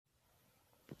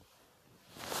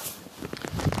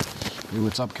Hey,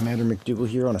 what's up? Commander McDougal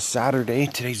here on a Saturday.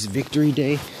 Today's Victory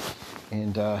Day.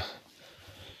 And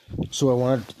so I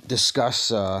wanted to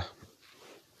discuss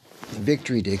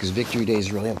Victory Day, because Victory Day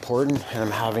is really important. And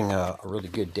I'm having a really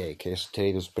good day. Okay, so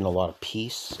today there's been a lot of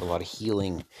peace, a lot of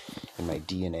healing in my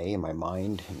DNA, in my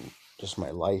mind, and just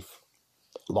my life.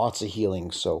 Lots of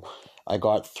healing. So I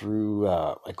got through,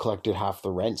 I collected half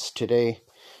the rents today,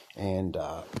 and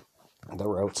they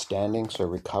were outstanding. So I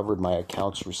recovered my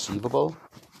accounts receivable.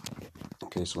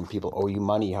 Okay, so when people owe you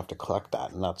money, you have to collect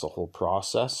that, and that's a whole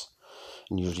process.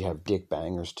 And you usually have dick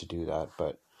bangers to do that,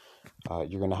 but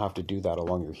you're going to have to do that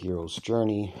along your hero's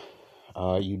journey.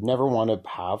 You'd never want to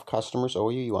have customers owe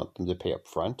you. You want them to pay up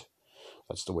front.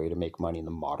 That's the way to make money in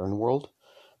the modern world,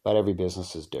 but every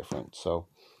business is different, so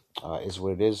is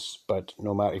what it is. But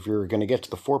no matter, if you're going to get to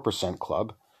the 4%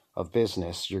 club of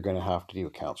business, you're going to have to do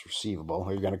accounts receivable,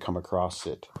 or you're going to come across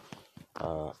it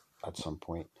at some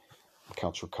point.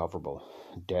 Accounts recoverable,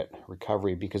 debt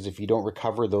recovery, because if you don't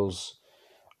recover those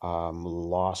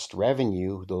lost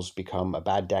revenue, those become a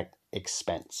bad debt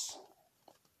expense.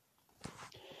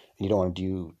 You don't want to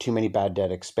do too many bad debt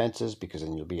expenses, because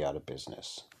then you'll be out of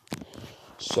business.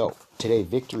 So today,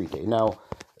 Victory Day. Now,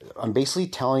 I'm basically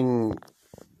telling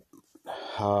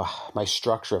my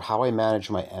structure of how I manage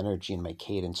my energy and my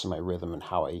cadence and my rhythm and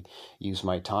how I use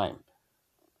my time,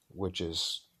 which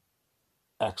is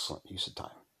excellent use of time.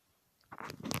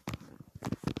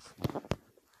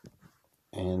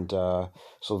 And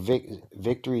so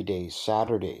Victory Days,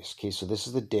 Saturdays. Okay, so this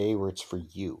is the day where it's for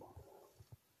you.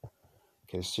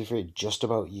 Okay, this is just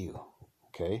about you.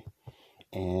 Okay,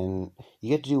 and you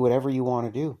get to do whatever you want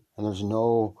to do, and there's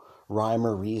no rhyme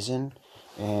or reason,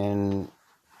 and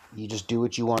you just do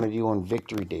what you want to do on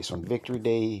Victory Day. So on Victory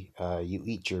Day, you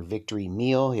eat your victory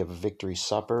meal. You have a victory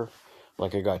supper.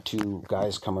 Like, I got 2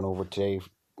 guys coming over today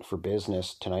for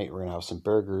business. Tonight we're gonna have some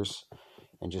burgers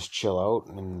and just chill out,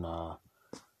 and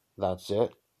that's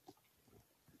it.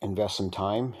 Invest some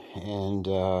time, and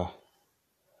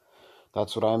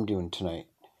that's what I'm doing tonight.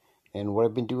 And what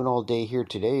I've been doing all day here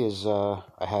today is I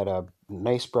had a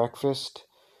nice breakfast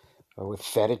with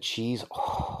feta cheese.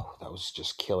 Oh, that was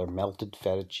just killer. Melted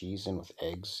feta cheese in with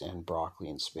eggs and broccoli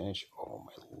and spinach. Oh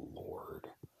my Lord.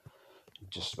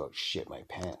 Just about shit my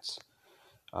pants.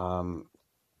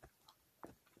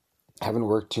 Haven't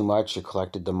worked too much. I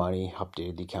collected the money,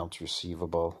 updated the accounts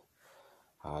receivable,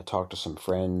 talked to some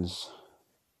friends.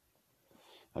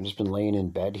 I've just been laying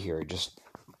in bed here.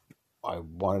 I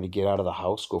wanted to get out of the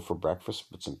house, go for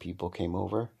breakfast, but some people came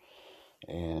over,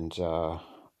 and so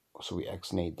we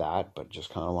ex-nayed that, but just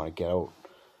kind of want to get out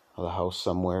of the house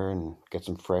somewhere and get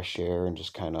some fresh air and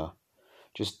just kind of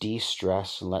just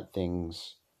de-stress and let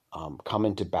things come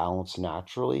into balance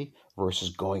naturally versus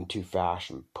going too fast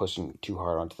and pushing too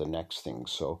hard onto the next thing.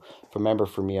 So remember,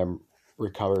 for me, I'm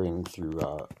recovering through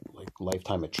like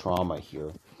lifetime of trauma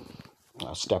here,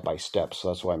 step by step. So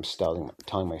that's why I'm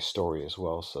telling my story as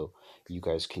well, so you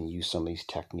guys can use some of these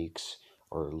techniques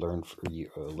or learn for you,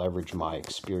 leverage my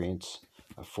experience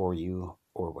for you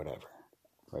or whatever,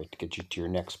 right, to get you to your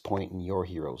next point in your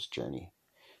hero's journey.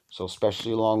 So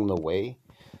especially along the way,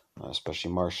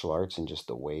 especially martial arts and just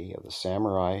the way of the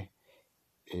samurai,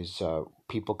 is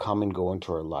people come and go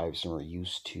into our lives, and we're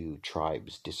used to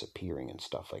tribes disappearing and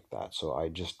stuff like that. So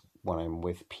when I'm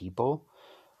with people,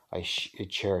 I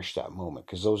cherish that moment,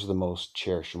 because those are the most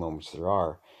cherished moments there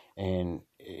are. And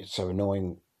it's so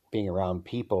annoying being around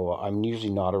people. I'm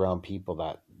usually not around people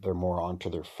that they're more onto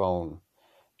their phone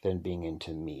than being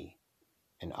into me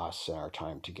and us and our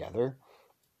time together.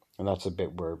 And that's a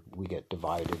bit where we get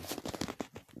divided.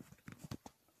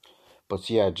 But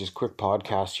so yeah, just quick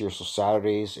podcast here. So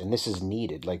Saturdays, and this is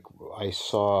needed. Like, I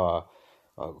saw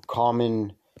a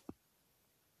common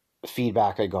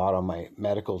feedback I got on my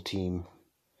medical team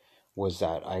was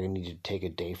that I needed to take a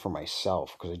day for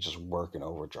myself, because I just work in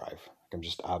overdrive. Like, I'm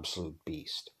just absolute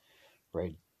beast,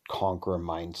 right? Conqueror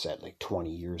mindset like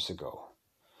 20 years ago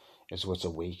is what's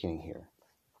awakening here.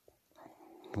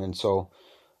 And so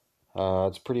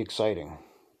it's pretty exciting.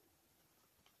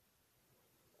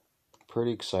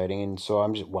 And so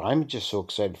I'm just so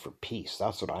excited for peace.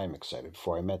 That's what I'm excited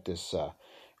for. I met this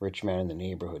rich man in the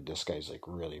neighborhood. This guy's like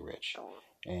really rich,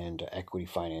 and equity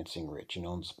financing rich, and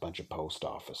owns a bunch of post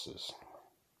offices.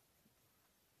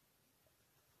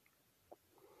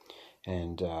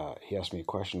 And he asked me a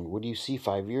question: what do you see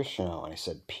 5 years from now? And I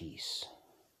said, peace.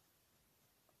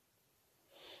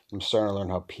 I'm starting to learn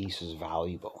how peace is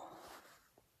valuable.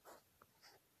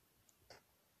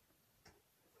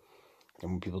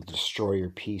 And when people destroy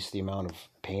your peace, the amount of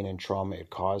pain and trauma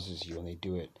it causes you, and they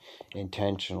do it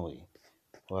intentionally,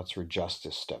 Well, that's where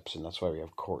justice steps in. That's why we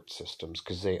have court systems,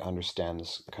 because they understand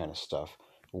this kind of stuff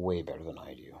way better than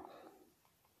I do.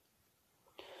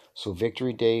 So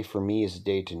Victory Day for me is a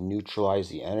day to neutralize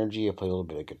the energy. I played a little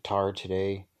bit of guitar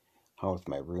today. Hung with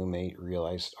my roommate.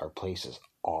 Realized our place is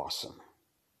awesome.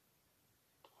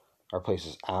 Our place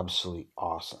is absolutely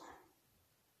awesome.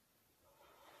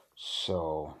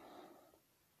 So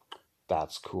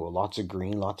that's cool. Lots of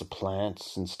green, lots of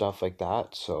plants and stuff like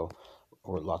that. So,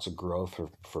 or lots of growth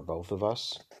for both of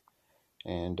us.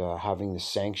 And having the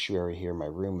sanctuary here in my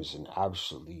room is an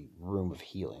absolutely room of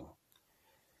healing.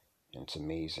 And it's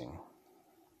amazing.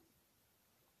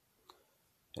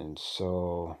 And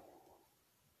so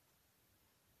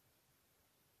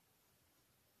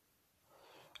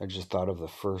I just thought of the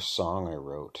first song I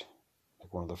wrote.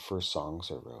 Like one of the first songs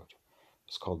I wrote.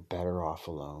 It's called Better Off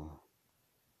Alone.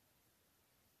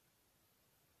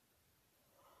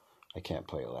 I can't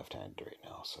play it left-handed right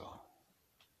now, so.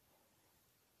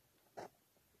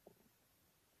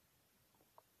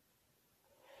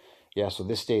 Yeah, so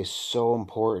this day is so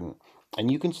important.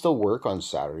 And you can still work on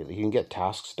Saturday. You can get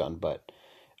tasks done, but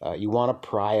you want to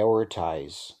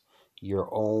prioritize your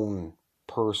own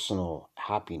personal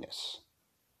happiness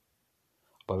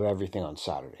above everything on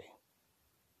Saturday.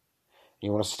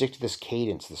 You want to stick to this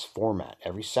cadence, this format.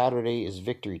 Every Saturday is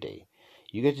Victory Day.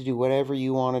 You get to do whatever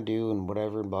you want to do and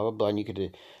whatever, blah, blah, blah. And you get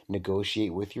to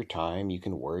negotiate with your time. You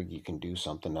can work. You can do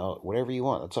something else. Whatever you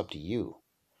want. That's up to you.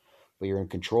 But you're in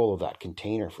control of that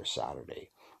container for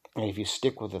Saturday. And if you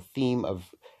stick with the theme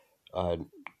of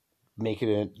making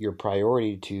it your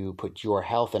priority to put your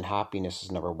health and happiness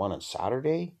as number one on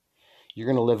Saturday, you're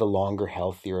going to live a longer,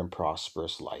 healthier, and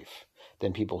prosperous life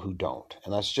than people who don't.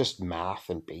 And that's just math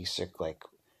and basic, like,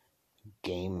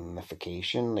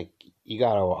 gamification. Like, you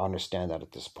got to understand that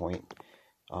at this point.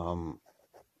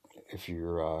 If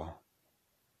you're,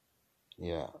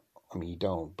 yeah, I mean, you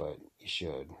don't, but you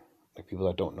should. Like, people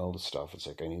that don't know the stuff, it's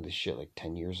like, I knew this shit like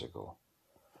 10 years ago.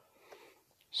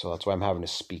 So that's why I'm having to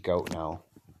speak out now.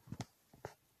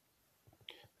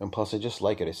 And plus, I just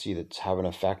like it. I see that it's having an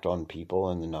effect on people,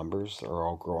 and the numbers are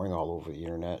all growing all over the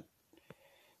internet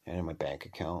and in my bank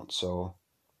account. So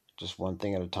just one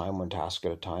thing at a time, one task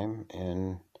at a time,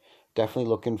 and definitely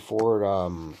looking forward.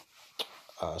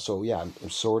 So yeah, I'm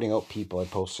sorting out people. I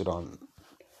posted on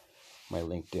my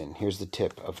LinkedIn. Here's the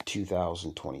tip of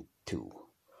 2022.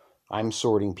 I'm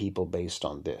sorting people based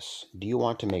on this. Do you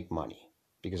want to make money?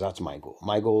 Because that's my goal.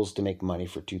 My goal is to make money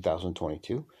for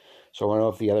 2022. So I want to know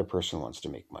if the other person wants to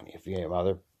make money. If the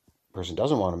other person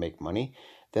doesn't want to make money,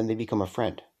 then they become a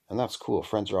friend. And that's cool.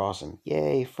 Friends are awesome.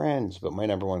 Yay, friends. But my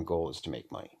number one goal is to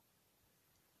make money.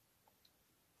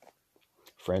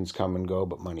 Friends come and go,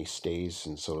 but money stays,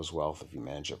 and so does wealth if you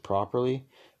manage it properly.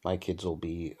 My kids will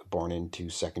be born into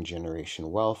second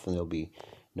generation wealth, and they'll be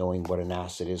knowing what an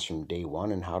asset is from day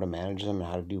one and how to manage them and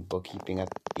how to do bookkeeping at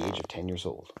the age of 10 years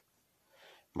old.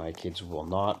 My kids will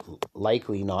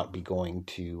likely not be going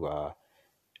to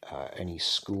any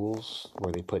schools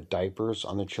where they put diapers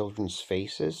on the children's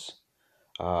faces.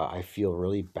 I feel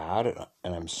really bad,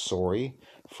 and I'm sorry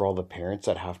for all the parents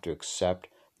that have to accept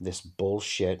this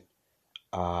bullshit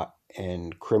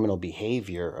and criminal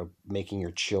behavior of making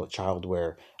your child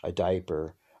wear a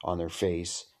diaper on their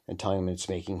face and telling them it's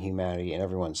making humanity and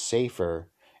everyone safer,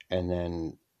 and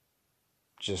then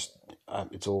just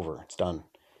it's over, it's done.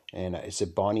 And it's a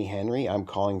Bonnie Henry. I'm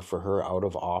calling for her out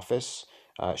of office.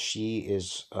 She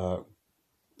is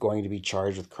going to be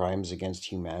charged with crimes against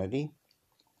humanity,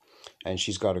 and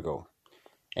she's got to go.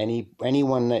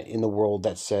 Anyone that in the world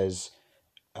that says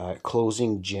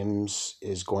closing gyms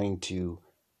is going to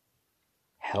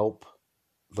help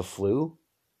the flu,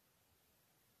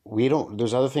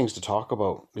 there's other things to talk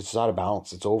about. It's out of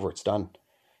balance. It's over. It's done.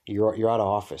 You're out of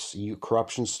office.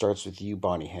 Corruption starts with you,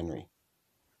 Bonnie Henry.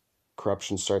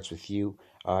 Corruption starts with you.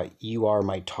 You are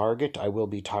my target. I will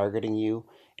be targeting you.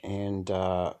 And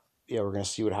yeah, we're going to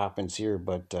see what happens here.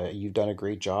 But you've done a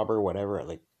great job or whatever.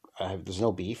 Like, there's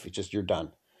no beef. It's just you're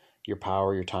done. Your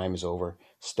power, your time is over.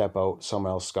 Step out.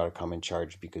 Someone else got to come in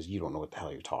charge because you don't know what the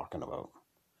hell you're talking about.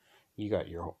 You got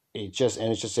it just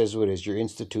says what it is. You're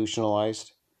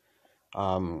institutionalized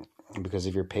because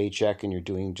of your paycheck, and you're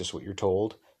doing just what you're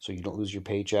told so you don't lose your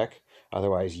paycheck.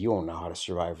 Otherwise, you won't know how to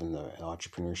survive in the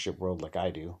entrepreneurship world like I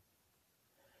do.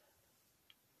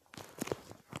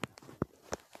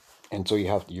 And so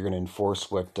you're going to enforce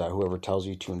what whoever tells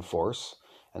you to enforce,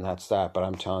 and that's that. But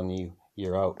I'm telling you,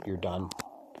 you're out. You're done.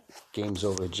 Game's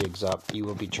over. Jig's up. You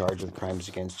will be charged with crimes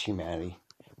against humanity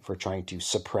for trying to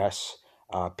suppress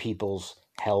people's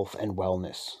health and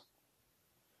wellness.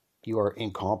 You are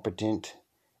incompetent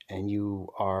and you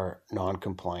are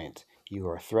non-compliant. You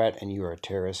are a threat and you are a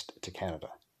terrorist to Canada.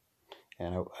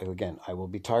 And I will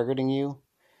be targeting you,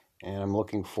 and I'm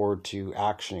looking forward to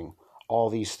actioning all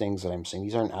these things that I'm saying.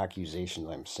 These aren't accusations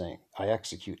I'm saying. I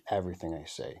execute everything I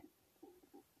say.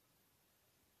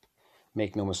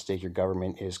 Make no mistake, your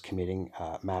government is committing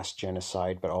mass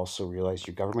genocide, but also realize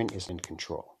your government is in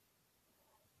control.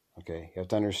 Okay, you have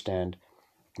to understand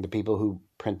the people who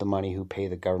print the money, who pay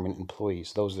the government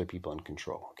employees, those are the people in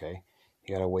control. Okay,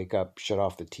 you gotta wake up, shut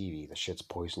off the TV. The shit's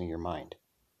poisoning your mind.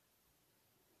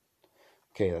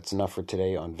 Okay, that's enough for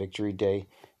today on Victory Day.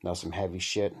 Now some heavy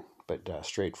shit, but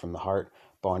straight from the heart.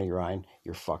 Bonnie Ryan,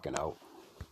 you're fucking out.